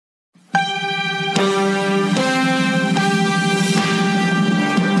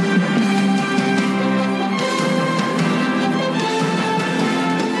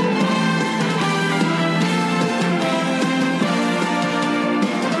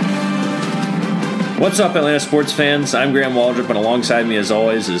What's up, Atlanta sports fans? I'm Graham Waldrop, and alongside me, as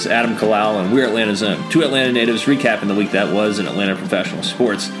always, is Adam Kalal, and we're Atlanta Zone. Two Atlanta natives recapping the week that was in Atlanta professional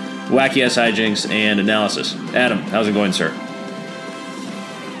sports. Wacky ass hijinks and analysis. Adam, how's it going, sir?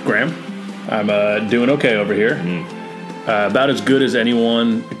 Graham, I'm doing okay over here. About as good as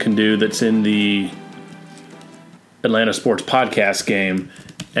anyone can do that's in the Atlanta sports podcast game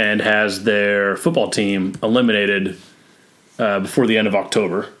and has their football team eliminated before the end of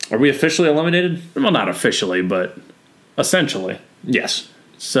October. Are we officially eliminated? Well, not officially, but essentially. Yes.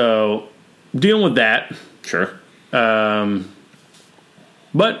 So, dealing with that. Sure. But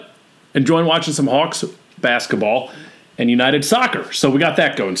enjoying watching some Hawks basketball and United soccer. So we got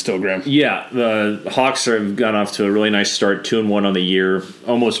that going still, Graham. Yeah, the Hawks have gone off to a really nice start, 2-1 on the year.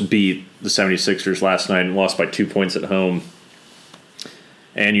 Almost beat the 76ers last night and lost by 2 points at home.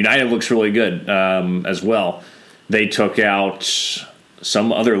 And United looks really good as well. They took out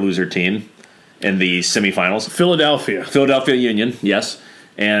some other loser team in the semifinals. Philadelphia Union, yes.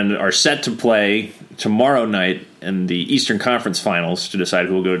 And are set to play tomorrow night in the Eastern Conference Finals to decide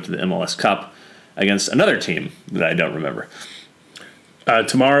who will go to the MLS Cup against another team that I don't remember.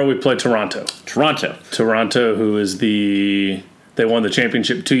 Tomorrow we play Toronto. Toronto, who is they won the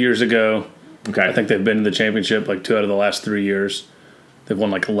championship 2 years ago. Okay. I think they've been in the championship like 2 out of the last 3 years. They've won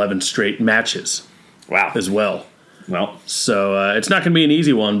like 11 straight matches. Wow. As well. Well, so it's not going to be an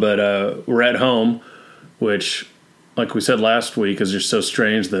easy one, but we're at home, which, like we said last week, is just so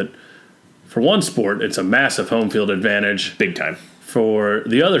strange that for one sport, it's a massive home field advantage. Big time. For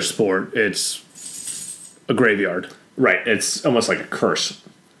the other sport, it's a graveyard. Right. It's almost like a curse.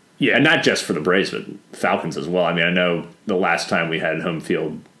 Yeah. And not just for the Braves, but Falcons as well. I mean, I know the last time we had home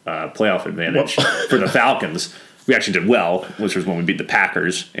field playoff advantage for the Falcons, we actually did well, which was when we beat the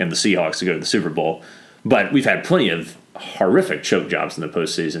Packers and the Seahawks to go to the Super Bowl. But we've had plenty of horrific choke jobs in the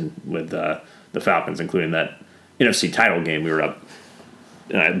postseason with the Falcons, including that NFC title game. We were up,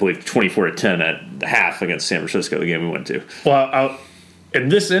 I believe, 24-10 at the half against San Francisco, the game we went to. Well, in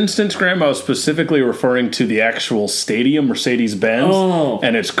this instance, Graham, I was specifically referring to the actual stadium, Mercedes-Benz,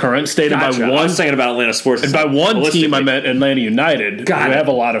 and its current state. Gotcha. And by one, I was thinking about Atlanta sports. And by one team, I meant Atlanta United, who have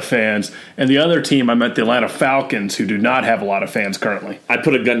a lot of fans. And the other team, I meant the Atlanta Falcons, who do not have a lot of fans currently. I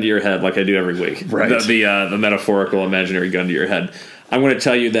put a gun to your head like I do every week. Right. The metaphorical, imaginary gun to your head. I'm going to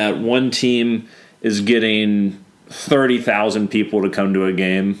tell you that one team is getting 30,000 people to come to a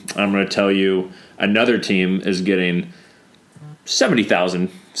game. I'm going to tell you another team is getting 60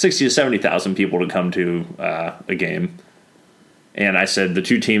 to 70,000 people to come to a game. And I said the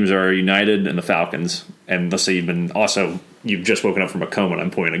two teams are United and the Falcons. And let's say you've just woken up from a coma and I'm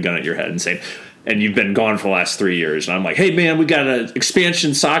pointing a gun at your head and saying, and you've been gone for the last 3 years. And I'm like, hey, man, we got an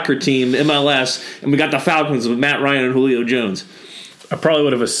expansion soccer team, MLS, and we got the Falcons with Matt Ryan and Julio Jones. I probably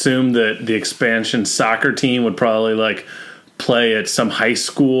would have assumed that the expansion soccer team would probably play at some high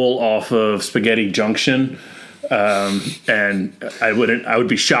school off of Spaghetti Junction. And I would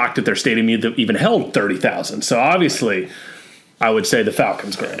be shocked if their stadium even held 30,000. So obviously, I would say the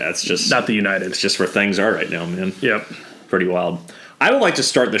Falcons. That's just not the United. It's just where things are right now, man. Yep, pretty wild. I would like to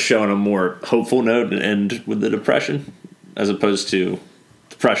start the show on a more hopeful note and end with the depression, as opposed to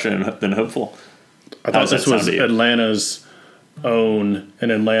depression than hopeful. I thought this was Atlanta's own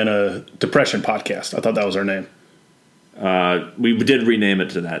an Atlanta depression podcast. I thought that was our name. We did rename it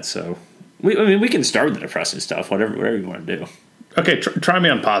to that, so. We can start with the depressing stuff, whatever you want to do. Okay, try me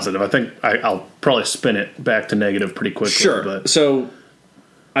on positive. I think I'll probably spin it back to negative pretty quickly. Sure. But. So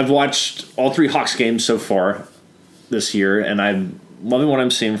I've watched all 3 Hawks games so far this year, and I'm loving what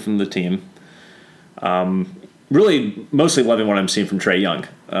I'm seeing from the team. Really, mostly loving what I'm seeing from Trae Young.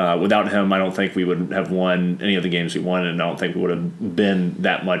 Without him, I don't think we would have won any of the games we won, and I don't think we would have been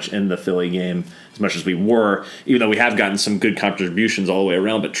that much in the Philly game as much as we were, even though we have gotten some good contributions all the way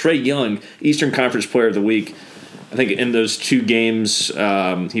around. But Trae Young, Eastern Conference Player of the Week, I think in those 2 games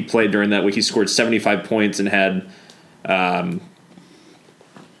he played during that week, he scored 75 points and had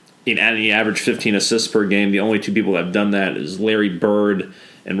he averaged 15 assists per game. The only 2 people that have done that is Larry Bird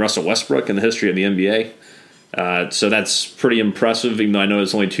and Russell Westbrook in the history of the NBA. So that's pretty impressive, even though I know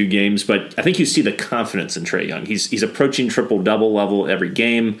it's only 2 games. But I think you see the confidence in Trae Young. He's approaching triple-double level every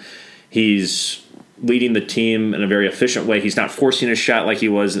game. He's leading the team in a very efficient way. He's not forcing a shot like he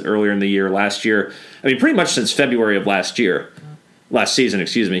was earlier in the year, last year. I mean, pretty much since February of last season,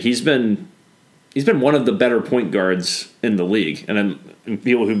 he's been one of the better point guards in the league. And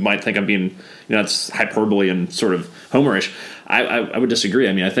people who might think I'm being, it's hyperbole and sort of homerish. I would disagree.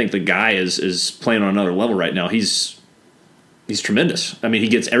 I mean, I think the guy is playing on another level right now. He's tremendous. I mean, he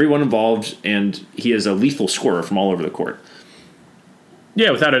gets everyone involved, and he is a lethal scorer from all over the court.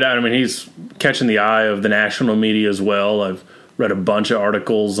 Yeah, without a doubt. I mean, he's catching the eye of the national media as well. I've read a bunch of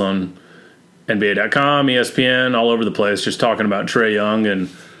articles on NBA.com, ESPN, all over the place, just talking about Trae Young and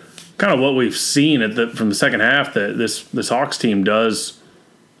kind of what we've seen from the second half, that this Hawks team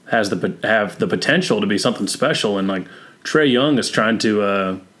have the potential to be something special. And like Trae Young is trying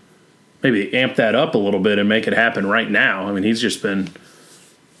to maybe amp that up a little bit and make it happen right now. I mean, he's just been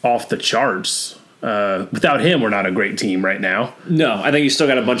off the charts. Without him, we're not a great team right now. No, I think you still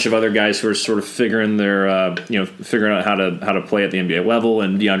got a bunch of other guys who are sort of figuring out how to play at the NBA level,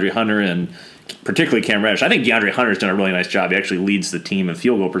 and DeAndre Hunter and particularly Cam Reddish. I think DeAndre Hunter's done a really nice job. He actually leads the team in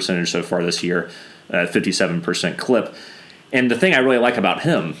field goal percentage so far this year at 57% clip. And the thing I really like about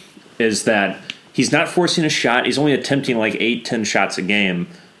him is that he's not forcing a shot. He's only attempting like 8-10 shots a game,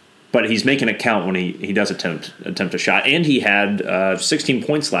 but he's making it count when he does attempt a shot. And he had 16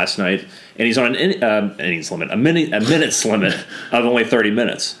 points last night, and he's on an innings limit, a minutes limit of only 30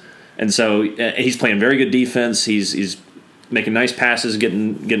 minutes. And so he's playing very good defense. He's making nice passes,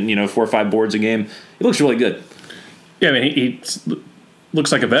 getting 4 or 5 boards a game. He looks really good. Yeah, I mean, he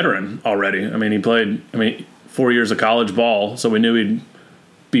looks like a veteran already. I mean, he played 4 years of college ball, so we knew he'd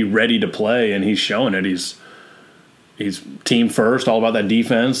be ready to play, and he's showing it. He's team first, all about that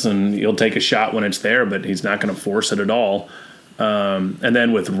defense, and he'll take a shot when it's there, but he's not going to force it at all. And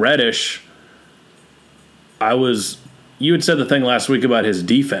then with Reddish, you had said the thing last week about his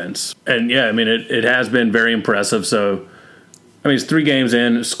defense, and yeah, I mean, it has been very impressive. So, I mean, he's 3 games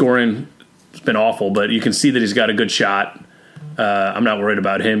in, scoring has been awful, but you can see that he's got a good shot. I'm not worried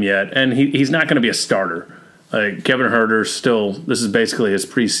about him yet, and he's not going to be a starter. Like Kevin Huerter's still, this is basically his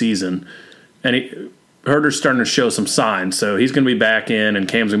preseason, and Huerter's starting to show some signs, so he's going to be back in, and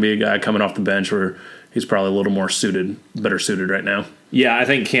Cam's going to be a guy coming off the bench where he's probably a little more better suited right now. Yeah, I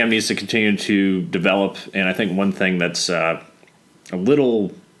think Cam needs to continue to develop, and I think one thing that's a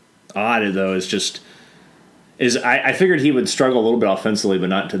little odd, though, is I figured he would struggle a little bit offensively, but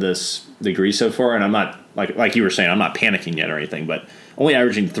not to this degree so far, and I'm not, like you were saying, I'm not panicking yet or anything, but only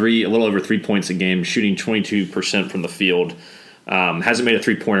averaging a little over 3 points a game, shooting 22% from the field. Hasn't made a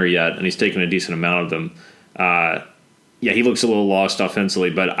three-pointer yet, and he's taken a decent amount of them. He looks a little lost offensively,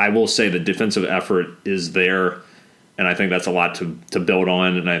 but I will say the defensive effort is there, and I think that's a lot to build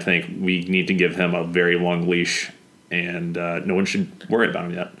on, and I think we need to give him a very long leash, and no one should worry about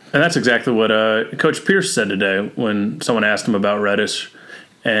him yet. And that's exactly what Coach Pierce said today when someone asked him about Reddish,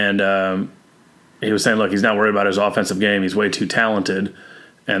 and he was saying, look, he's not worried about his offensive game. He's way too talented,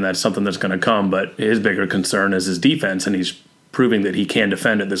 and that's something that's going to come, but his bigger concern is his defense, and he's proving that he can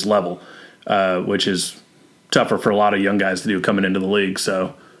defend at this level, which is tougher for a lot of young guys to do coming into the league.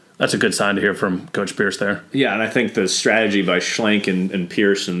 So that's a good sign to hear from Coach Pierce there. Yeah, and I think the strategy by Schlenk and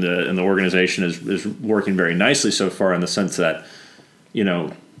Pierce and the organization is working very nicely so far, in the sense that,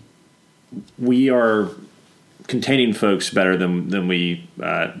 we are containing folks better than we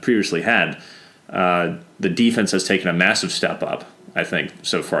previously had. The defense has taken a massive step up, I think,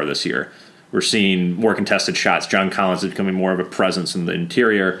 so far this year. We're seeing more contested shots. John Collins is becoming more of a presence in the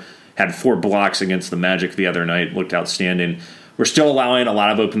interior. Had 4 blocks against the Magic the other night. Looked outstanding. We're still allowing a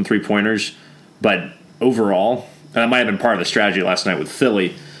lot of open three-pointers, but overall, and that might have been part of the strategy last night with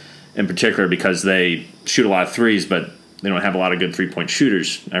Philly in particular, because they shoot a lot of threes, but they don't have a lot of good three-point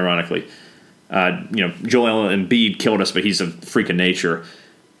shooters, ironically. Joel Embiid killed us, but he's a freak of nature.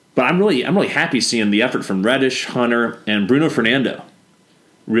 But I'm really happy seeing the effort from Reddish, Hunter, and Bruno Fernando.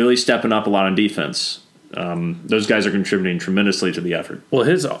 Really stepping up a lot on defense. Those guys are contributing tremendously to the effort. Well,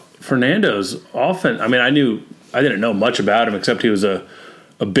 Fernando's offense, I mean, I didn't know much about him, except he was a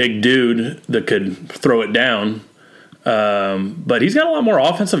big dude that could throw it down. But he's got a lot more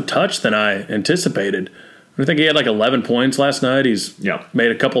offensive touch than I anticipated. I think he had like 11 points last night. He's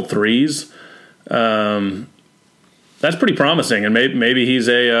made a couple threes. That's pretty promising. And maybe he's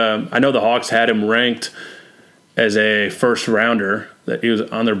I know the Hawks had him ranked as a first rounder, that he was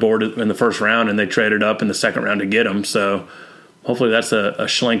on their board in the first round, and they traded up in the second round to get him. So hopefully that's a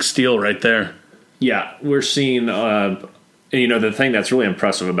Schlenk steal right there. Yeah, we're seeing the thing that's really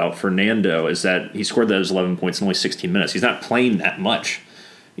impressive about Fernando is that he scored those 11 points in only 16 minutes. He's not playing that much.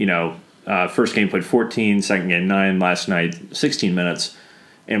 First game played 14, second game 9, last night 16 minutes.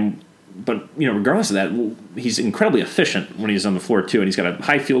 But regardless of that, he's incredibly efficient when he's on the floor too, and he's got a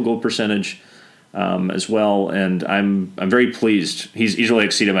high field goal percentage as well. And I'm very pleased. He's really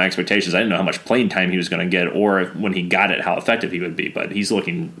exceeded my expectations. I didn't know how much playing time he was going to get, or when he got it, how effective he would be. But he's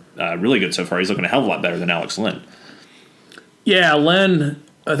looking really good so far. He's looking a hell of a lot better than Alex Len. Yeah, Len,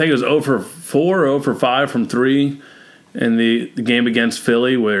 I think it was 0 for 4, 0 for 5 from 3 in the game against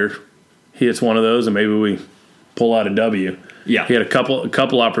Philly, where he hits one of those and maybe we pull out a W. Yeah. He had a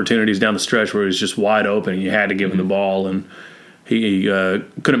couple opportunities down the stretch where he was just wide open and you had to give him the ball, and he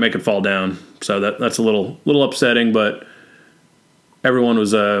couldn't make it fall down. So that's a little upsetting, but everyone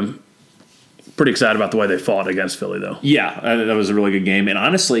was pretty excited about the way they fought against Philly, though. Yeah, that was a really good game. And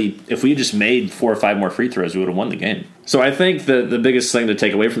honestly, if we had just made 4 or 5 more free throws, we would have won the game. So I think the biggest thing to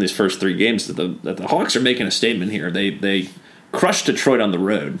take away from these first 3 games is that the Hawks are making a statement here. They crushed Detroit on the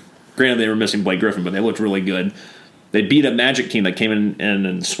road. Granted, they were missing Blake Griffin, but they looked really good. They beat a Magic team that came in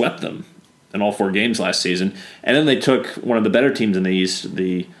and swept them in all 4 games last season. And then they took one of the better teams in the East,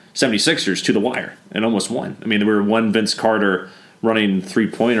 the 76ers, to the wire and almost won. I mean, they were one Vince Carter running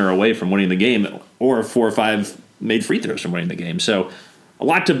three-pointer away from winning the game, or 4 or 5 made free throws from winning the game. So a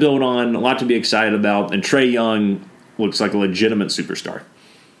lot to build on, a lot to be excited about, and Trae Young looks like a legitimate superstar.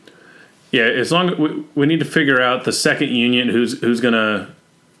 Yeah, as long as we need to figure out the second unit, who's going to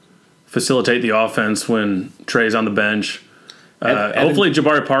facilitate the offense when Trae's on the bench. Hopefully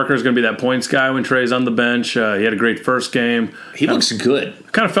Jabari Parker is going to be that points guy when Trae's on the bench. He had a great first game. He looks good.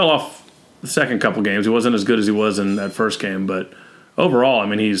 Kind of fell off the second couple games. He wasn't as good as he was in that first game, but overall, I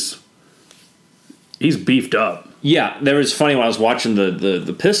mean, he's beefed up. Yeah, there was funny when I was watching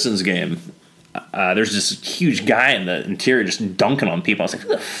the Pistons game. There's this huge guy in the interior just dunking on people. I was like, who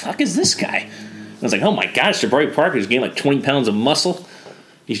the fuck is this guy? I was like, oh my gosh, Jabari Parker's gained like 20 pounds of muscle.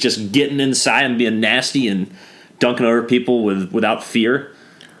 He's just getting inside and being nasty and dunking over people without fear.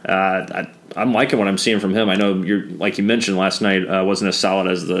 I'm liking what I'm seeing from him. I know like you mentioned last night, wasn't as solid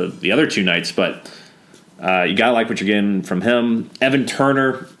as the other 2 nights, but you gotta like what you're getting from him. Evan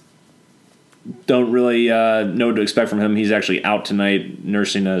Turner, don't really know what to expect from him. He's actually out tonight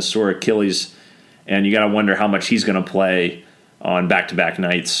nursing a sore Achilles, and you gotta wonder how much he's gonna play on back-to-back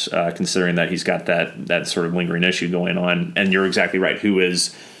nights, considering that he's got that sort of lingering issue going on. And you're exactly right. Who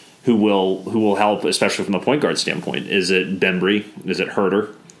will help, especially from the point guard standpoint? Is it Bembry? Is it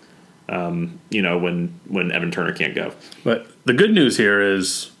Herter? When Evan Turner can't go. But the good news here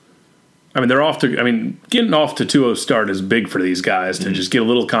is, I mean, getting off to 2-0 start is big for these guys to just get a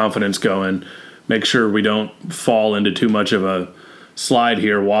little confidence going, make sure we don't fall into too much of a slide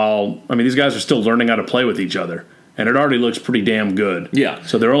here these guys are still learning how to play with each other. And it already looks pretty damn good. Yeah.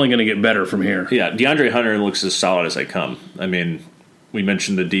 So they're only going to get better from here. Yeah, DeAndre Hunter looks as solid as they come. I mean, we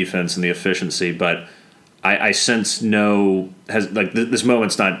mentioned the defense and the efficiency, but I sense this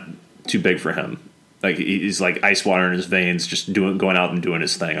moment's not too big for him. Like he's like ice water in his veins, just going out and doing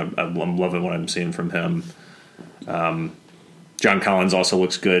his thing. I'm loving what I'm seeing from him. John Collins also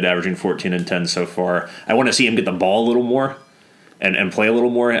looks good, averaging 14 and 10 so far. I want to see him get the ball a little more and play a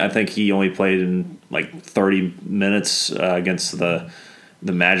little more. I think he only played in like 30 minutes against the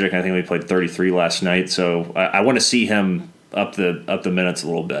Magic. I think he played 33 last night. So I want to see him up the minutes a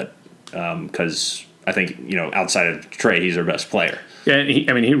little bit because I think outside of Trae, he's our best player. Yeah,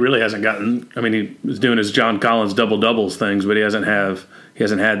 he really hasn't gotten. I mean, he was doing his John Collins double-doubles things, but he hasn't had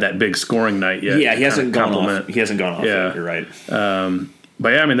that big scoring night yet. Yeah, he hasn't gone off. He hasn't gone off. Yeah, you're right.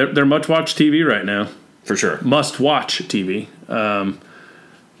 But yeah, I mean, they're much-watched TV right now. For sure. Must-watch TV.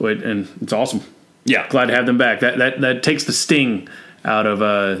 And it's awesome. Yeah. Glad to have them back. That takes the sting out of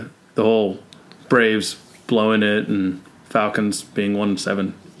the whole Braves blowing it and Falcons being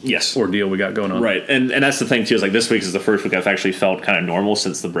 1-7. Yes. Ordeal we got going on. Right. And that's the thing, too, is like this week is the first week I've actually felt kind of normal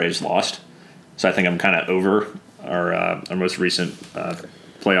since the Braves lost. So I think I'm kind of over our most recent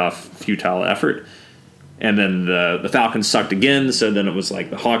playoff futile effort. And then the Falcons sucked again, so then it was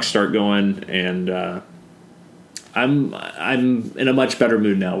like the Hawks start going, and I'm in a much better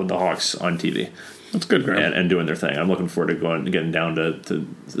mood now with the Hawks on TV. That's good, Graham. And doing their thing. I'm looking forward to getting down to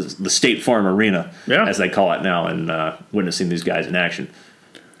the State Farm Arena, as they call it now, and witnessing these guys in action.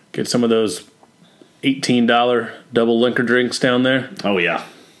 Get some of those $18 double linker drinks down there. Oh, yeah.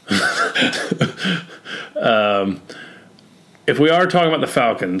 If we are talking about the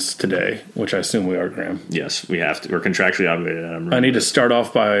Falcons today, which I assume we are, Graham. Yes, we have to. We're contractually obligated. I need to start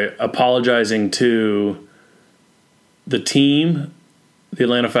off by apologizing to the team, the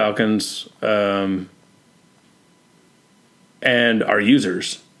Atlanta Falcons, and our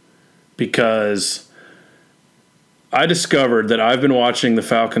users, because I discovered that I've been watching the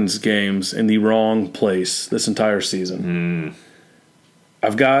Falcons games in the wrong place this entire season.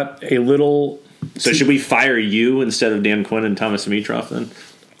 I've got a little... So should we fire you instead of Dan Quinn and Thomas Dimitroff then?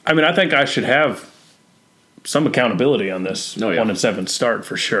 I mean, I think I should have some accountability on this 1-7 start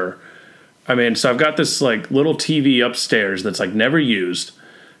for sure. I mean, so I've got this like little TV upstairs that's like never used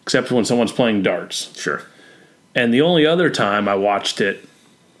except when someone's playing darts. Sure. And the only other time I watched it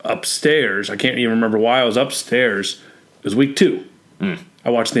upstairs, I can't even remember why I was upstairs, it was week 2. I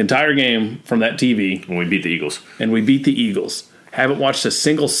watched the entire game from that TV. When we beat the Eagles. And we beat the Eagles. Haven't watched a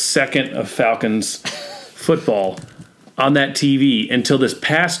single second of Falcons football on that TV until this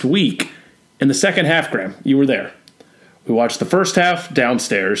past week in the second half, Graham. You were there. We watched the first half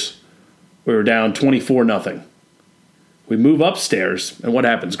downstairs. We were down 24-0. We move upstairs, and what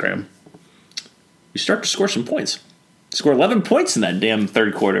happens, Graham? You start to score some points. Score 11 points in that damn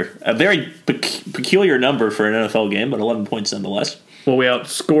third quarter. A very peculiar number for an NFL game, but 11 points nonetheless. Well, we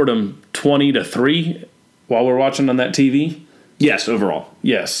outscored them 20-3 while we're watching on that TV. Yes, overall.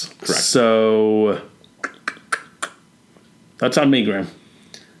 Yes. Correct. So that's on me, Graham.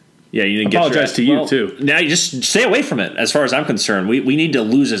 Yeah, you didn't apologize to you, too. Now you just stay away from it, as far as I'm concerned. We need to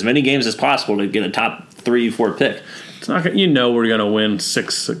lose as many games as possible to get a top 3-4 pick. It's not. We're going to win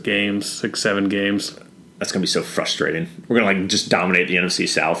 6-7 games. That's going to be so frustrating. We're going to just dominate the NFC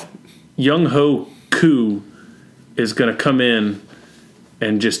South. Young Ho Koo is going to come in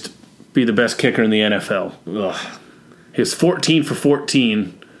and just be the best kicker in the NFL. Ugh. He was 14 for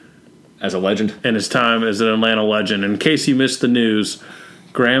 14 as a legend in his time as an Atlanta legend. In case you missed the news,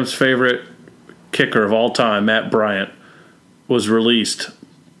 Graham's favorite kicker of all time, Matt Bryant, was released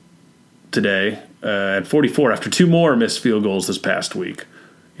today at 44 after 2 more missed field goals this past week.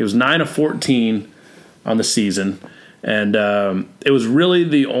 He was 9 of 14 on the season, and it was really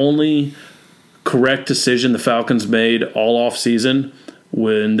the only correct decision the Falcons made all off season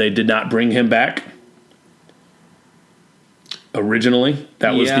when they did not bring him back. Originally,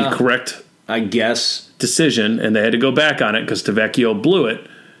 that was the correct, I guess, decision, and they had to go back on it because Tavecchio blew it.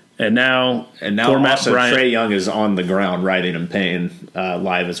 And now also Trae Young is on the ground writhing in pain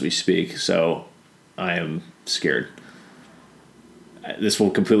live as we speak. So I am scared. This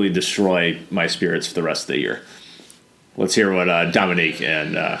will completely destroy my spirits for the rest of the year. Let's hear what Dominique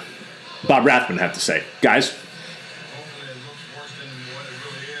and Bob Rathman have to say. Guys?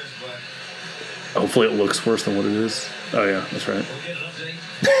 Hopefully it looks worse than what it is. Oh, yeah, that's right.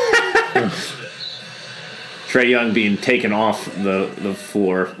 Trae Young being taken off the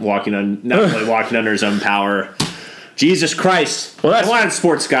floor, not really walking under his own power. Jesus Christ. Well, come on,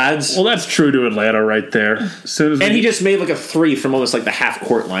 sports gods. Well, that's true to Atlanta right there. He just made a 3 from almost the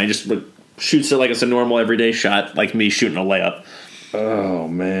half-court line. He just shoots it like it's a normal everyday shot, like me shooting a layup. Oh,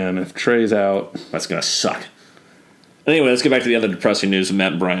 man, if Trae's out. That's going to suck. Anyway, let's get back to the other depressing news of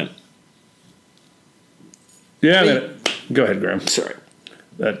Matt Bryant. Yeah, go ahead, Graham. Sorry.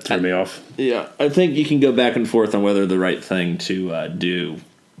 That threw me off. Yeah, I think you can go back and forth on whether the right thing to do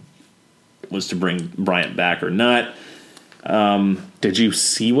was to bring Bryant back or not. Did you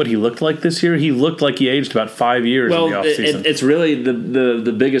see what he looked like this year? He looked like he aged about 5 years in the offseason. It's really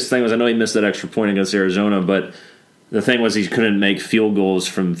the biggest thing was I know he missed that extra point against Arizona, but the thing was he couldn't make field goals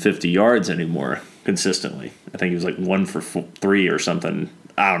from 50 yards anymore consistently. I think he was 1 for 3 or something.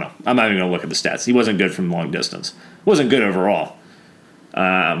 I don't know. I'm not even going to look at the stats. He wasn't good from long distance. Wasn't good overall.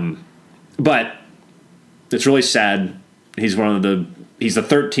 But it's really sad. He's the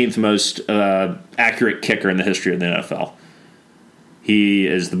 13th most accurate kicker in the history of the NFL. He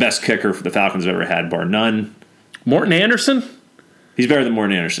is the best kicker the Falcons have ever had, bar none. Morton Anderson? He's better than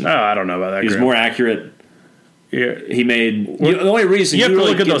Morton Anderson. Oh, I don't know about that. He's more accurate. Yeah. He made the only reason you have to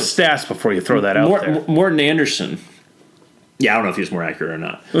look at those stats before you throw that out there. Morton Anderson. Yeah, I don't know if he's more accurate or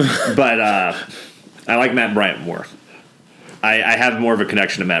not, but I like Matt Bryant more. I have more of a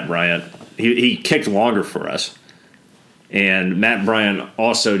connection to Matt Bryant. He kicked longer for us. And Matt Bryant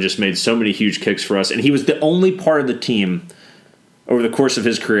also just made so many huge kicks for us. And he was the only part of the team over the course of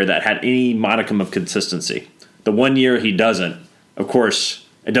his career that had any modicum of consistency. The 1 year he doesn't, of course,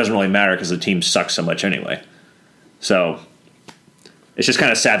 it doesn't really matter because the team sucks so much anyway. So it's just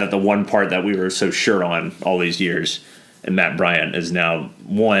kind of sad that the one part that we were so sure on all these years and Matt Bryant is now,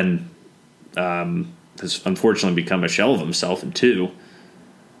 one, has unfortunately become a shell of himself, and two,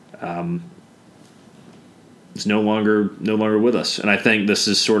 is no longer with us. And I think this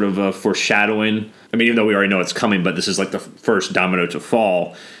is sort of a foreshadowing. I mean, even though we already know it's coming, but this is the first domino to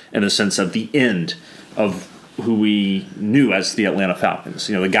fall in the sense of the end of who we knew as the Atlanta Falcons.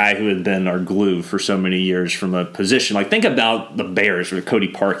 The guy who had been our glue for so many years from a position. Think about the Bears with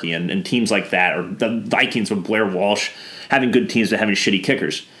Cody Parkey and teams like that, or the Vikings with Blair Walsh, having good teams but having shitty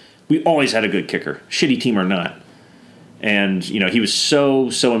kickers. We always had a good kicker, shitty team or not. And, he was so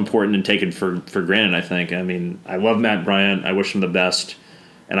important and taken for granted, I think. I mean, I love Matt Bryant. I wish him the best.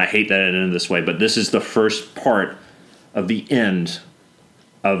 And I hate that it ended this way. But this is the first part of the end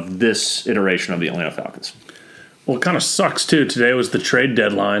of this iteration of the Atlanta Falcons. Well, it kind of sucks, too. Today was the trade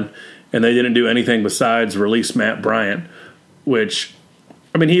deadline, and they didn't do anything besides release Matt Bryant, which,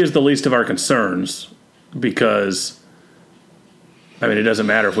 I mean, he is the least of our concerns because I mean, it doesn't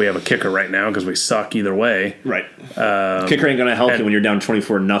matter if we have a kicker right now because we suck either way. Right. Kicker ain't going to help you when you're down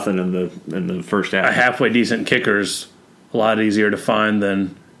 24-0 in the first half. A halfway decent kicker's a lot easier to find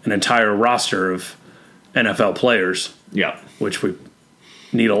than an entire roster of NFL players. Yeah. Which we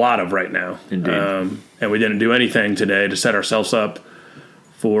need a lot of right now. Indeed. And we didn't do anything today to set ourselves up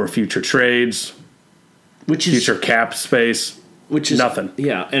for future trades, future cap space, which is nothing.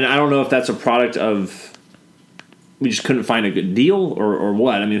 Yeah, and I don't know if that's a product of we just couldn't find a good deal or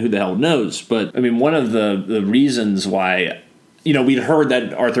what. I mean, who the hell knows? But I mean, one of the reasons why, we'd heard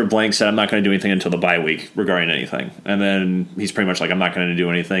that Arthur Blank said, I'm not going to do anything until the bye week regarding anything. And then he's pretty much like, I'm not going to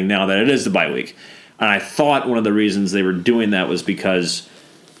do anything now that it is the bye week. And I thought one of the reasons they were doing that was because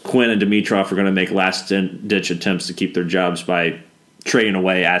Quinn and Dimitroff were going to make last-ditch attempts to keep their jobs by trading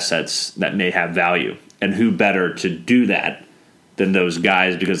away assets that may have value. And who better to do that than those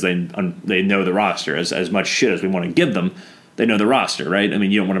guys, because they know the roster. As much shit as we want to give them, they know the roster, right? I mean,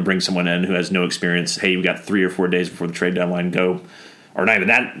 you don't want to bring someone in who has no experience. Hey, we got 3 or 4 days before the trade deadline. Go, or not even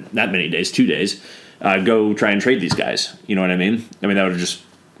that many days, 2 days. Go try and trade these guys. You know what I mean? I mean, that would have just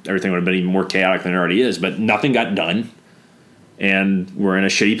everything would have been even more chaotic than it already is. But nothing got done, and we're in a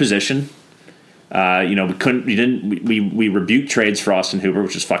shitty position. We rebuked trades for Austin Hooper,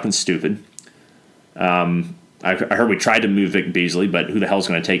 which is fucking stupid. I heard we tried to move Vic Beasley, but who the hell's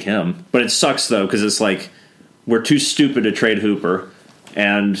going to take him? But it sucks, though, because it's like we're too stupid to trade Hooper,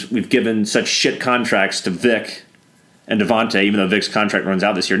 and we've given such shit contracts to Vic and Devontae, even though Vic's contract runs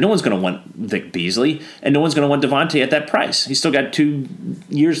out this year. No one's going to want Vic Beasley, and no one's going to want Devontae at that price. He's still got 2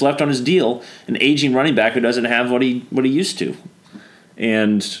 years left on his deal, an aging running back who doesn't have what he used to.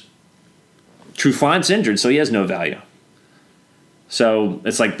 And Trufant's injured, so he has no value. So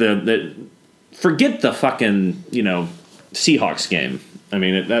it's like forget the fucking, Seahawks game. I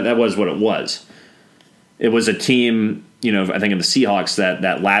mean, that was what it was. It was a team, I think in the Seahawks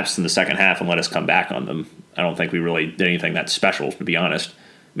that lapsed in the second half and let us come back on them. I don't think we really did anything that special, to be honest.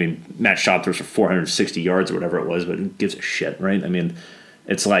 I mean, Matt Schaub throws for 460 yards or whatever it was, but who gives a shit, right? I mean,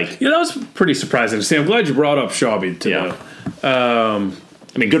 it's like... that was pretty surprising to see. I'm glad you brought up Schaub today. Yeah.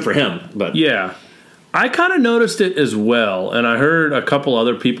 I mean, good for him, but... Yeah. I kind of noticed it as well, and I heard a couple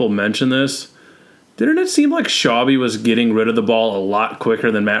other people mention this. Didn't it seem like Schaub was getting rid of the ball a lot quicker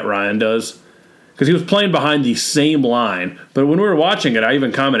than Matt Ryan does? Because he was playing behind the same line. But when we were watching it, I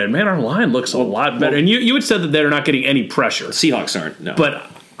even commented, man, our line looks a lot better. And you had said that they're not getting any pressure. Seahawks aren't, no. But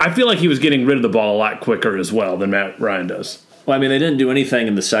I feel like he was getting rid of the ball a lot quicker as well than Matt Ryan does. Well, I mean, they didn't do anything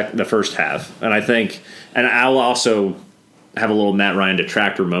in the first half. And I think, and I'll also have a little Matt Ryan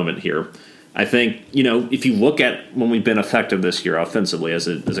detractor moment here. I think, if you look at when we've been effective this year offensively as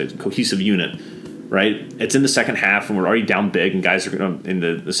a cohesive unit, right? It's in the second half, and we're already down big, and guys are in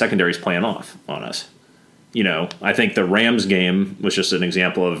the secondary's playing off on us. I think the Rams game was just an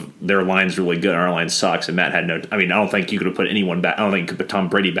example of their line's really good, and our line sucks, and Matt had no... I mean, I don't think you could have put anyone back. I don't think you could put Tom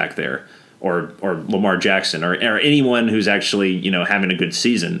Brady back there, or Lamar Jackson, or anyone who's actually, having a good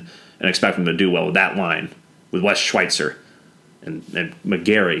season and expect them to do well with that line, with Wes Schweitzer and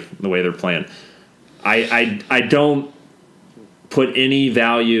McGarry, the way they're playing. I don't put any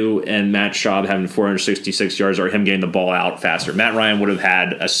value in Matt Schaub having 466 yards or him getting the ball out faster. Matt Ryan would have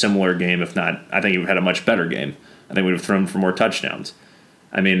had a similar game, if not, I think he would have had a much better game. I think we would have thrown for more touchdowns.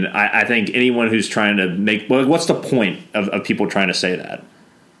 I mean, I think anyone who's trying to make... Well, what's the point of people trying to say that?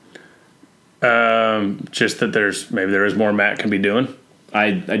 Just that there is more Matt can be doing.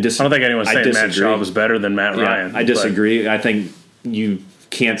 I don't think anyone's saying Matt Schaub is better than Matt Ryan. I disagree. I think you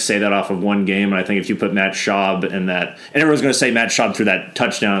can't say that off of one game, and I think if you put Matt Schaub in that, and everyone's going to say Matt Schaub threw that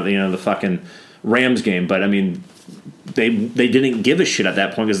touchdown at the end of the fucking Rams game, but I mean, they didn't give a shit at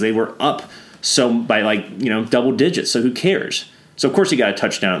that point because they were up by double digits. So who cares? So of course he got a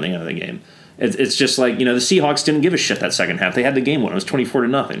touchdown at the end of the game. It's just like the Seahawks didn't give a shit that second half. They had the game won. It was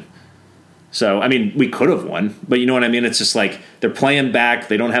 24-0. So I mean, we could have won, but you know what I mean. It's just like they're playing back.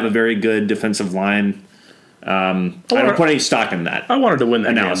 They don't have a very good defensive line. I don't put any stock in that. I wanted to win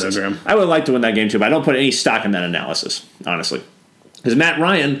that analysis. game, though, Graham. I would like to win that game too, but I don't put any stock in that analysis, honestly. Because Matt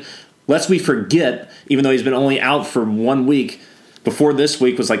Ryan, lest we forget, even though he's been only out for 1 week, before this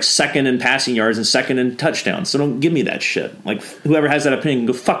week was like second in passing yards and second in touchdowns. So don't give me that shit. Like whoever has that opinion can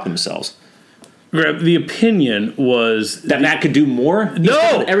go fuck themselves. Graham, the opinion was that Matt could do more.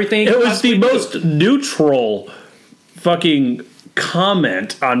 No, everything. It was the most neutral fucking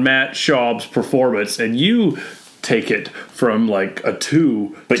comment on Matt Schaub's performance, and you take it from like a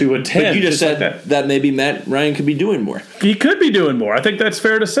 2 to a 10. But you just said that maybe Matt Ryan could be doing more. He could be doing more. I think that's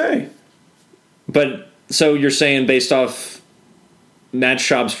fair to say. But so you're saying based off Matt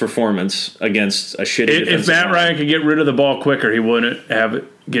Schaub's performance against a shitty defensive If Matt line. Ryan could get rid of the ball quicker, he wouldn't have it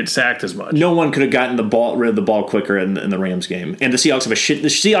get sacked as much. No one could have gotten rid of the ball quicker in the Rams game. And the Seahawks The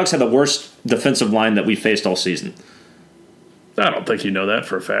Seahawks have the worst defensive line that we faced all season. I don't think you know that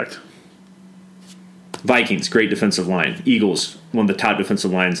for a fact. Vikings, great defensive line. Eagles, one of the top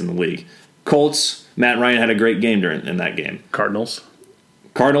defensive lines in the league. Colts, Matt Ryan had a great game in that game. Cardinals,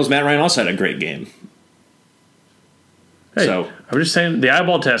 Matt Ryan also had a great game. Hey, So I'm just saying the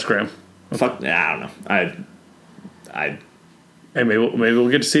eyeball test, Graham. fuck, I don't know. Hey, maybe we'll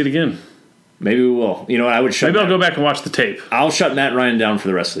get to see it again. Maybe we will. You know what? Maybe I'll go back and watch the tape. I'll shut Matt Ryan down for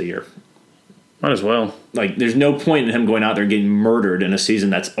the rest of the year. Might as well. Like, there's no point in him going out there and getting murdered in a season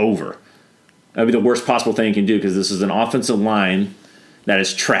that's over. That'd be the worst possible thing he can do because this is an offensive line that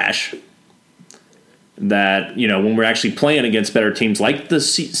is trash. That, when we're actually playing against better teams like the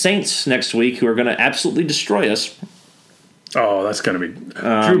Saints next week, who are going to absolutely destroy us. Oh, that's going to be...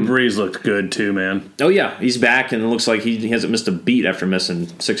 Drew Brees looked good, too, man. Oh, yeah. He's back, and it looks like he hasn't missed a beat after missing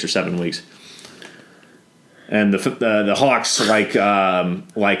 6 or 7 weeks. And the Hawks, like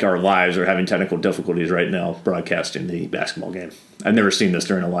our lives, are having technical difficulties right now broadcasting the basketball game. I've never seen this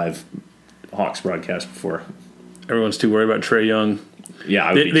during a live Hawks broadcast before. Everyone's too worried about Trae Young.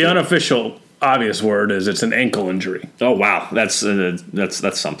 Yeah, the unofficial, obvious word is it's an ankle injury. Oh, wow. That's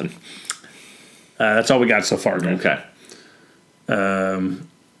something. That's all we got so far, man. Okay.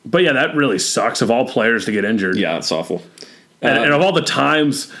 But yeah, that really sucks of all players to get injured. Yeah, it's awful. And of all the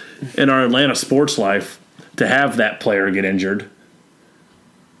times in our Atlanta sports life to have that player get injured,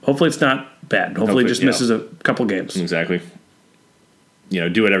 hopefully it's not bad. Hopefully he just misses a couple games. Exactly.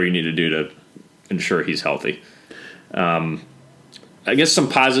 Do whatever you need to do to ensure he's healthy. I guess some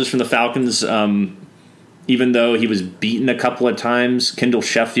positives from the Falcons. Even though he was beaten a couple of times, Kendall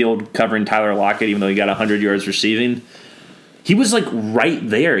Sheffield covering Tyler Lockett, even though he got 100 yards receiving, he was like right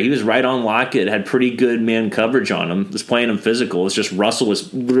there. He was right on Lockett, had pretty good man coverage on him, was playing him physical. It's just Russell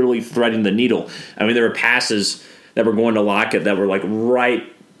was literally threading the needle. I mean, there were passes that were going to Lockett that were like right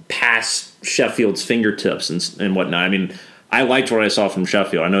past Sheffield's fingertips and whatnot. I mean, I liked what I saw from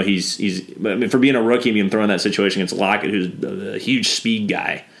Sheffield. I know for being a rookie, being thrown in that situation against Lockett, who's a huge speed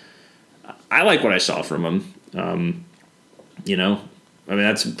guy. I like what I saw from him. I mean,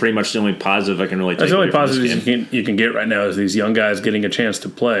 that's pretty much the only positive I can really take. That's the only positive you can get right now is these young guys getting a chance to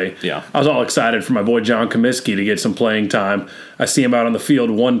play. Yeah. I was all excited for my boy John Comiskey to get some playing time. I see him out on the field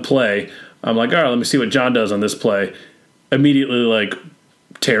one play. I'm like, all right, let me see what John does on this play. Immediately,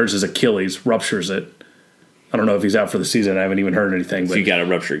 tears his Achilles, ruptures it. I don't know if he's out for the season. I haven't even heard anything. But if you got a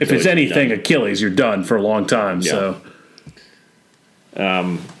rupture Achilles, if it's anything Achilles, you're done for a long time. Yeah. So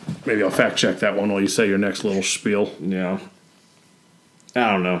maybe I'll fact check that one while you say your next little spiel. Yeah.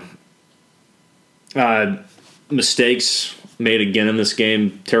 I don't know. Mistakes made again in this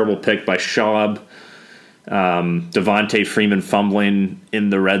game. Terrible pick by Schaub. Devontae Freeman fumbling in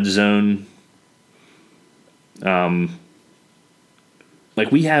the red zone.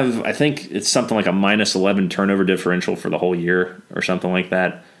 We have, I think it's something like a minus 11 turnover differential for the whole year or something like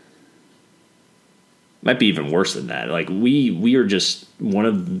that. Might be even worse than that. We are just one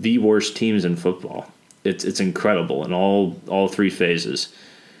of the worst teams in football. It's incredible in all three phases.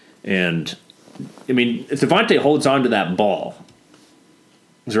 And, I mean, if Devontae holds on to that ball,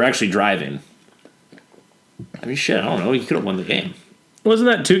 because they're actually driving, I mean, shit, I don't know. He could have won the game. Wasn't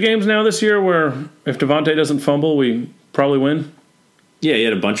that 2 games now this year where if Devontae doesn't fumble, we probably win? Yeah, he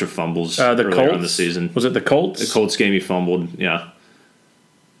had a bunch of fumbles earlier Colts? On the season. Was it the Colts? The Colts game he fumbled, yeah.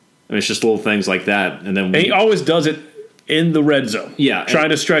 I mean, it's just little things like that. And he always does it in the red zone. Yeah. Trying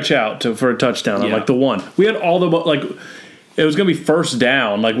to stretch out for a touchdown Yeah. on the one. We had all the it was going to be first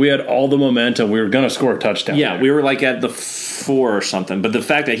down. We had all the momentum. We were going to score a touchdown. Yeah, there. we were at the 4 or something. But the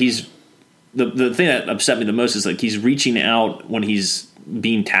fact that he's the thing that upset me the most is he's reaching out when he's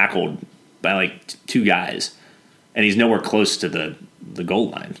being tackled by 2 guys, and he's nowhere close to the goal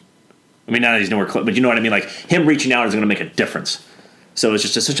line. I mean, not that he's nowhere close, but you know what I mean. Him reaching out is going to make a difference. So it's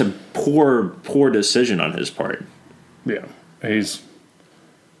just such a poor decision on his part. Yeah, I just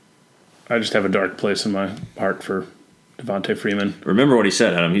have a dark place in my heart for Devontae Freeman. Remember what he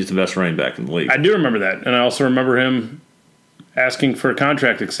said, Adam. He's the best running back in the league. I do remember that, and I also remember him asking for a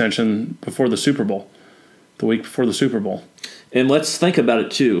contract extension before the Super Bowl, the week before the Super Bowl. And let's think about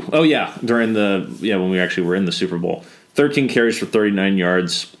it too. Oh yeah, when we actually were in the Super Bowl, 13 carries for 39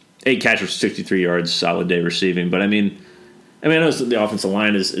 yards, 8 catches for 63 yards, solid day receiving. But I know the offensive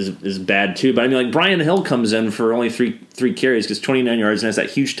line is bad too, but Bryant Hill comes in for only three carries, gets 29 yards and has that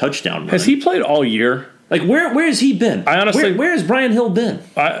huge touchdown run. Has he played all year? Where has he been? I honestly, where has Bryant Hill been?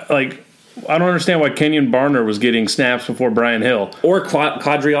 I don't understand why Kenyon Barner was getting snaps before Brian Hill. Or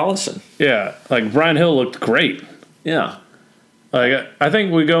Quadri Allison. Yeah, like Brian Hill looked great. Yeah. Like I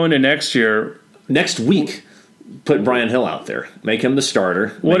think we go into next year. Next week, put Brian Hill out there. Make him the starter.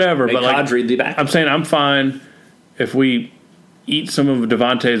 Whatever, make but like, Quadri the back. I'm saying I'm fine if we eat some of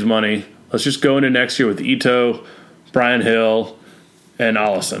Devontae's money. Let's just go into next year with Ito, Brian Hill, and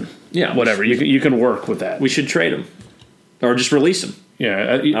Allison. Yeah. Whatever. You can work with that. We should trade him. Or just release him.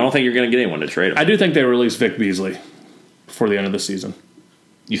 Yeah. I don't think you're going to get anyone to trade him. I do think they release Vic Beasley before the end of the season.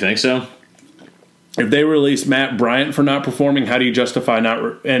 You think so? If they release Matt Bryant for not performing, how do you justify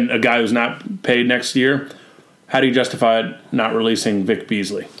and a guy who's not paid next year, how do you justify not releasing Vic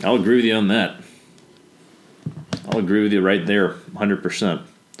Beasley? I'll agree with you on that. I'll agree with you right there, 100%.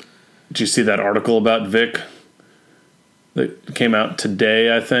 Did you see that article about Vic that came out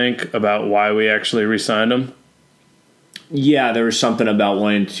today, I think, about why we actually re-signed him? Yeah, there was something about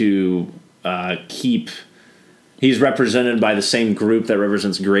wanting to keep... He's represented by the same group that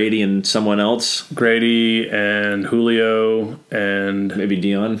represents Grady and someone else. Grady and Julio and... Maybe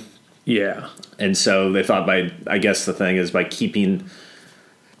Dion. Yeah. And so they thought I guess the thing is by keeping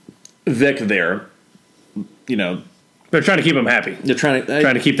Vic there, they're trying to keep him happy. They're trying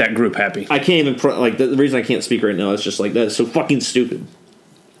to keep that group happy. I can't even the reason I can't speak right now is just like that is so fucking stupid.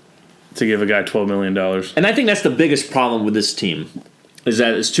 To give a guy $12 million. And I think that's the biggest problem with this team is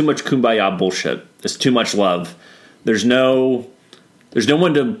that it's too much kumbaya bullshit. It's too much love. There's no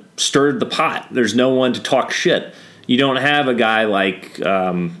one to stir the pot. There's no one to talk shit. You don't have a guy like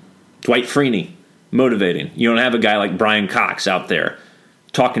Dwight Freeney motivating. You don't have a guy like Brian Cox out there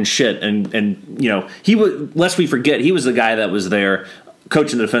talking shit, and he was. Lest we forget, he was the guy that was there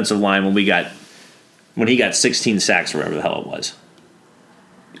coaching the defensive line when he got 16 sacks or whatever the hell it was.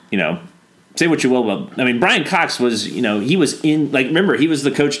 Say what you will about. I mean, Brian Cox was. He was in. Remember, he was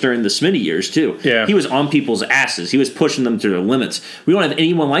the coach during the Smitty years too. Yeah, he was on people's asses. He was pushing them to their limits. We don't have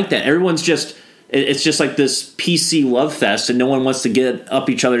anyone like that. Everyone's just. It's just like this PC love fest, and no one wants to get up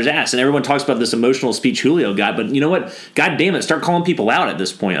each other's ass. And everyone talks about this emotional speech Julio got, but you know what? God damn it, start calling people out at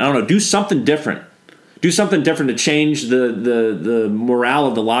this point. I don't know. Do something different. Do something different to change the morale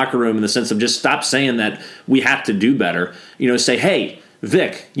of the locker room in the sense of just stop saying that we have to do better. Say, hey,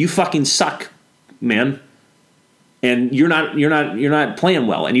 Vic, you fucking suck, man, and you're not playing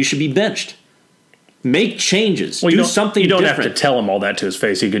well, and you should be benched. Make changes. Well, do something different. You don't have to tell him all that to his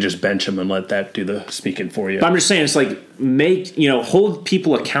face. You could just bench him and let that do the speaking for you. But I'm just saying, it's like hold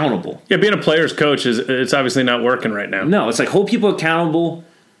people accountable. Yeah, being a player's coach it's obviously not working right now. No, it's like hold people accountable.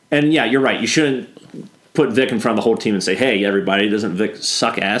 And yeah, you're right. You shouldn't put Vic in front of the whole team and say, "Hey, everybody, doesn't Vic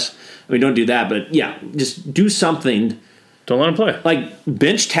suck ass?" I mean, don't do that. But yeah, just do something. Don't let him play. Like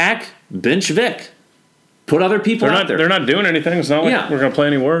bench bench Vic. Put other people out there. They're not doing anything. It's not like we're going to play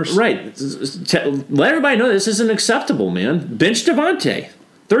any worse. Right. Let everybody know this isn't acceptable, man. Bench Devontae.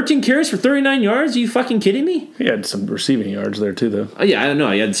 13 carries for 39 yards? Are you fucking kidding me? He had some receiving yards there, too, though. Oh, yeah, I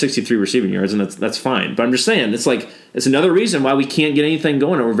know. He had 63 receiving yards, and that's fine. But I'm just saying, it's another reason why we can't get anything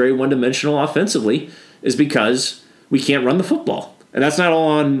going, and we're very one-dimensional offensively, is because we can't run the football. And that's not all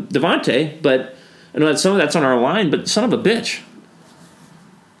on Devontae, but I know that some of that's on our line, but son of a bitch.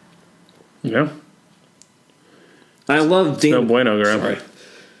 Yeah. I love Dan. No bueno, Graham. Sorry.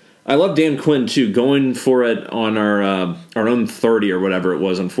 I love Dan Quinn too, going for it on our own 30 or whatever it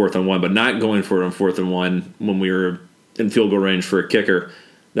was on 4th and 1, but not going for it on 4th and 1 when we were in field goal range for a kicker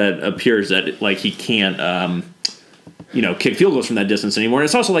that appears that he can't kick field goals from that distance anymore. And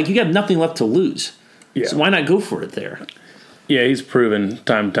it's also like you have nothing left to lose, so why not go for it there? Yeah, he's proven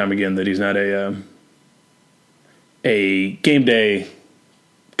time and time again that he's not a game day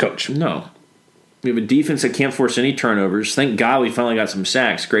coach. No. We have a defense that can't force any turnovers. Thank God we finally got some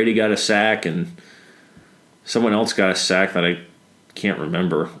sacks. Grady got a sack, and someone else got a sack that I can't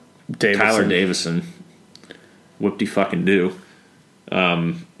remember. Tyler Davison. Whoop-de fucking do.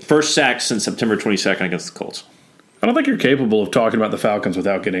 First sack since September 22nd against the Colts. I don't think you're capable of talking about the Falcons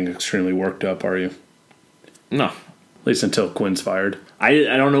without getting extremely worked up, are you? No. At least until Quinn's fired. I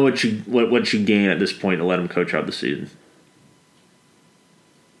don't know what you gain at this point to let him coach out the season.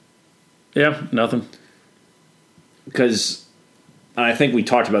 Yeah, nothing. Because I think we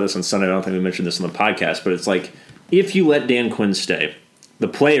talked about this on Sunday. I don't think we mentioned this on the podcast, but it's like if you let Dan Quinn stay, the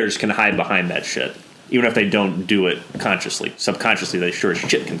players can hide behind that shit, even if they don't do it consciously. Subconsciously, they sure as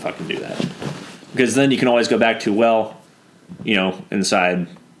shit can fucking do that. Because then you can always go back to, inside,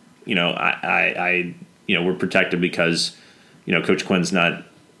 we're protected because, Coach Quinn's not.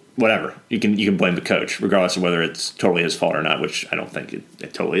 Whatever. You can blame the coach, regardless of whether it's totally his fault or not, which I don't think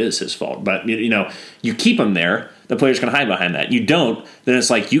it totally is his fault. But, you keep him there. the players can hide behind that. You don't, then it's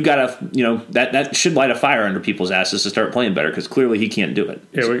like you got to, that should light a fire under people's asses to start playing better because clearly he can't do it.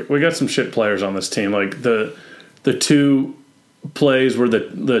 Yeah, we got some shit players on this team. Like the two plays were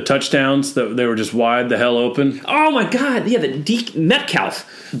the touchdowns that they were just wide the hell open. Oh my God! Yeah,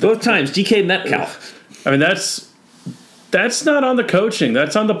 Metcalf both times. DK Metcalf. I mean that's not on the coaching.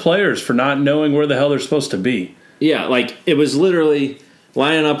 That's on the players for not knowing where the hell they're supposed to be. Yeah, like it was literally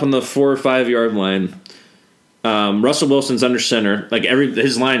lining up on the 4 or 5 yard line. Russell Wilson's under center. Like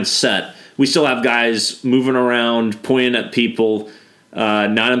his line's set. We still have guys moving around, pointing at people,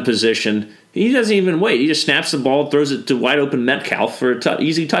 not in position. He doesn't even wait. He just snaps the ball, throws it to wide open Metcalf for an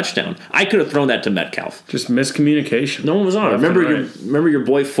easy touchdown. I could have thrown that to Metcalf. Just miscommunication. No one was on it. Remember your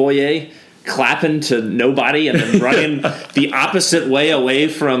boy Foyer clapping to nobody and then running the opposite way away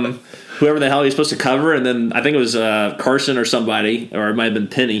from whoever the hell he's supposed to cover, and then I think it was Carson or somebody, or it might have been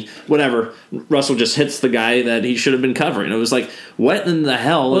Penny, whatever. Russell just hits the guy that he should have been covering. It was like, what in the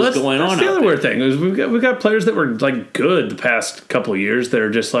hell is going on? That's the other weird thing is we've got players that were like good the past couple of years that are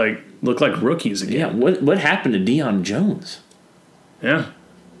just like look like rookies again. Yeah, what happened to Deion Jones? Yeah,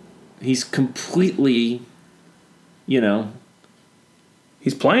 he's completely,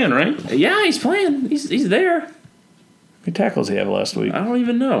 he's playing, right? Yeah, he's playing. He's there. How many tackles did he have last week? I don't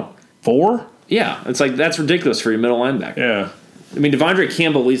even know. 4? Yeah, it's like that's ridiculous for your middle linebacker. Yeah. I mean, Devondre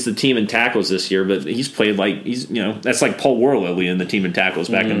Campbell leads the team in tackles this year, but he's played like that's like Paul Warlow leading the team in tackles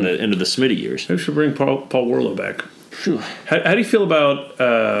back in the end of the Smitty years. Maybe we should bring Paul Warlow back. How do you feel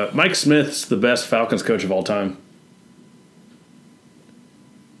about Mike Smith's the best Falcons coach of all time?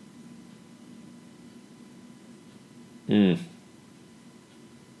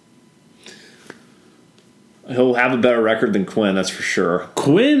 He'll have a better record than Quinn, that's for sure.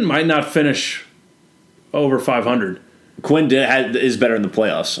 Quinn might not finish over 500. Quinn is better in the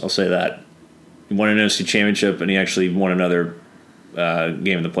playoffs, I'll say that. He won an NFC championship, and he actually won another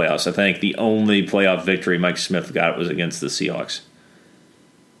game in the playoffs. I think the only playoff victory Mike Smith got was against the Seahawks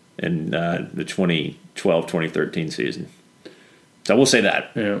in the 2012-2013 season. So I will say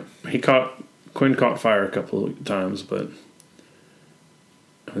that. Yeah, Quinn caught fire a couple of times, but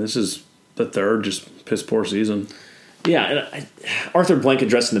this is the third just piss poor season. Yeah, and Arthur Blank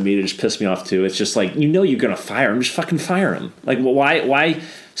addressing the media just pissed me off too. It's just like, you're going to fire him, just fucking fire him. Like, why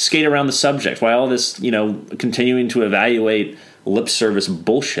skate around the subject? Why all this, continuing to evaluate lip service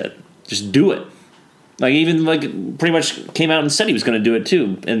bullshit? Just do it. Like, even pretty much came out and said he was going to do it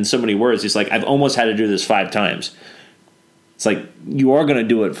too in so many words. He's like, I've almost had to do this 5 times. It's like, you are going to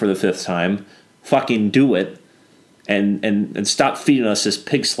do it for the 5th time. Fucking do it, and stop feeding us this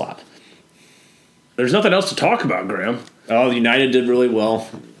pig slop. There's nothing else to talk about, Graham. Oh, United did really well.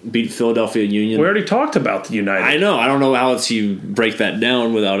 Beat Philadelphia Union. We already talked about the United. I know. I don't know how else you break that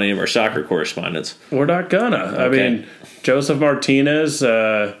down without any of our soccer correspondents. We're not gonna. Okay. I mean, Joseph Martinez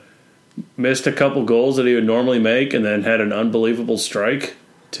missed a couple goals that he would normally make and then had an unbelievable strike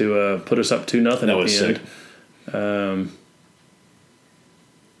to put us up 2-0 at the end.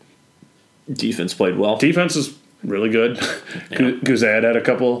 Defense played well. Defense is really good. Yeah. Guzan had a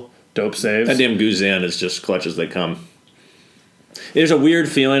couple dope saves. That damn Guzan is just clutch as they come. There's a weird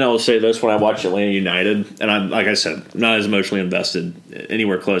feeling, I will say this, when I watch Atlanta United, and I'm, like I said, I'm not as emotionally invested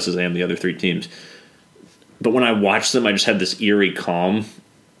anywhere close as I am the other 3 teams. But when I watch them, I just have this eerie calm.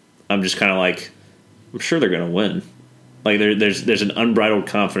 I'm just kind of like, I'm sure they're going to win. Like there's an unbridled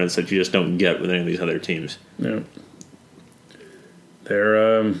confidence that you just don't get with any of these other teams. Yeah.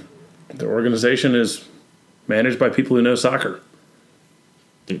 Their organization is managed by people who know soccer.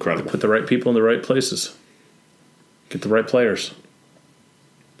 Incredible. Put the right people in the right places. Get the right players.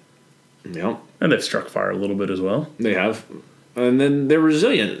 Yeah. And they've struck fire a little bit as well. They have. And then they're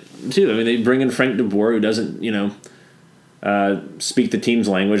resilient, too. I mean, they bring in Frank DeBoer, who doesn't, speak the team's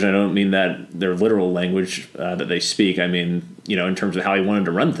language. I don't mean that their literal language that they speak. I mean, in terms of how he wanted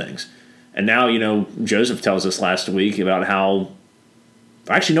to run things. And now, Joseph tells us last week about how...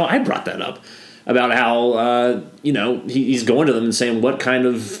 Actually, no, I brought that up. About how, he's going to them and saying, what kind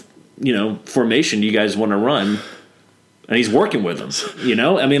of, formation do you guys want to run? And he's working with them,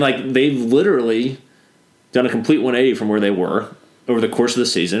 I mean, like, they've literally done a complete 180 from where they were over the course of the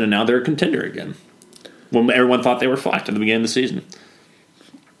season, and now they're a contender again. When everyone thought they were fucked at the beginning of the season.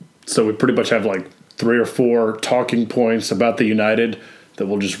 So we pretty much have, 3 or 4 talking points about the United that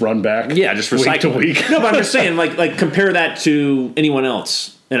we'll just run back. Yeah, just recycle week to week. No, but I'm just saying, like compare that to anyone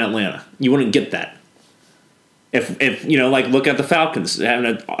else in Atlanta. You wouldn't get that. If look at the Falcons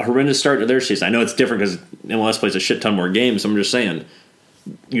having a horrendous start to their season. I know it's different because MLS plays a shit ton more games. I'm just saying,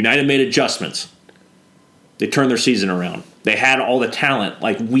 United made adjustments. They turned their season around. They had all the talent,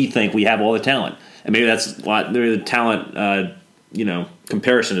 like we think we have all the talent. And maybe that's a lot. Maybe the talent,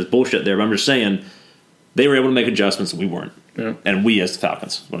 comparison is bullshit there. But I'm just saying they were able to make adjustments and we weren't. Yeah. And we as the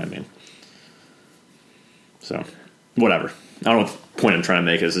Falcons, is what I mean. So, whatever. I don't know what the point I'm trying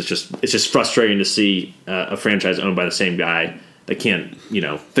to make is. It's just frustrating to see a franchise owned by the same guy that can't,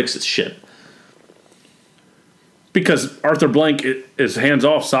 fix its shit. Because Arthur Blank is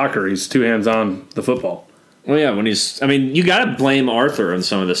hands-off soccer. He's two hands on the football. Well, yeah, you got to blame Arthur on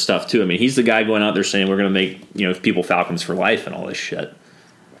some of this stuff, too. I mean, he's the guy going out there saying we're going to make, people Falcons for life and all this shit.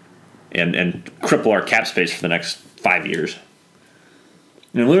 And cripple our cap space for the next 5 years.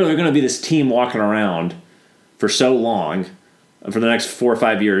 And literally, they're going to be this team walking around for so long, for the next 4 or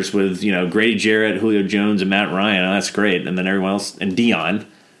 5 years with, Grady Jarrett, Julio Jones, and Matt Ryan. Oh, that's great. And then everyone else, and Dion,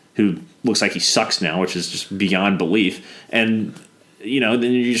 who looks like he sucks now, which is just beyond belief. And, then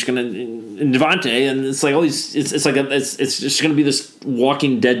you're just going to, and Devontae, and it's like all these, it's just going to be this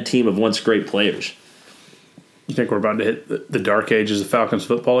walking dead team of once great players. You think we're about to hit the dark ages of Falcons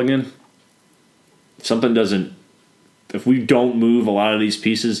football again? If we don't move a lot of these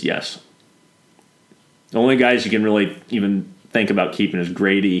pieces, yes. The only guys you can really even think about keeping is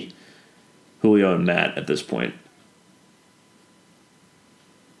Grady, Julio, and Matt at this point.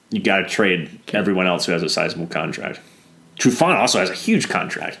 You got to trade everyone else who has a sizable contract. Trufant also has a huge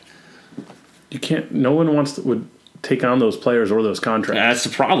contract. You can't. No one would take on those players or those contracts. That's the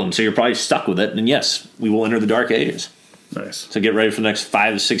problem. So you're probably stuck with it. And yes, we will enter the dark ages. Nice. So get ready for the next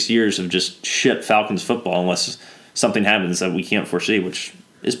 5 to 6 years of just shit Falcons football, unless something happens that we can't foresee, which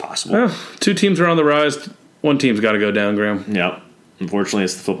is possible. Well, 2 teams are on the rise. One team's got to go down, Graham. Yeah. Unfortunately,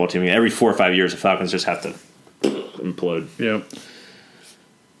 it's the football team. Every 4 or 5 years, the Falcons just have to implode. Yeah.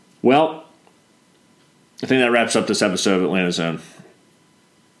 Well, I think that wraps up this episode of Atlanta Zone.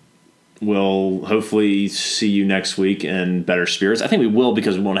 We'll hopefully see you next week in better spirits. I think we will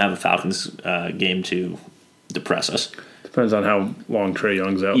because we won't have a Falcons game to depress us. Depends on how long Trae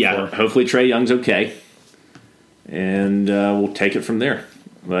Young's out for. Yeah, hopefully Trae Young's okay. And we'll take it from there.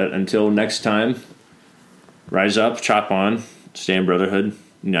 But until next time, rise up, chop on, stay in brotherhood,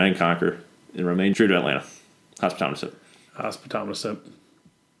 unite and conquer, and remain true to Atlanta. Hospitometer. Hospitometer.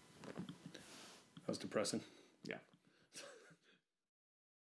 That was depressing.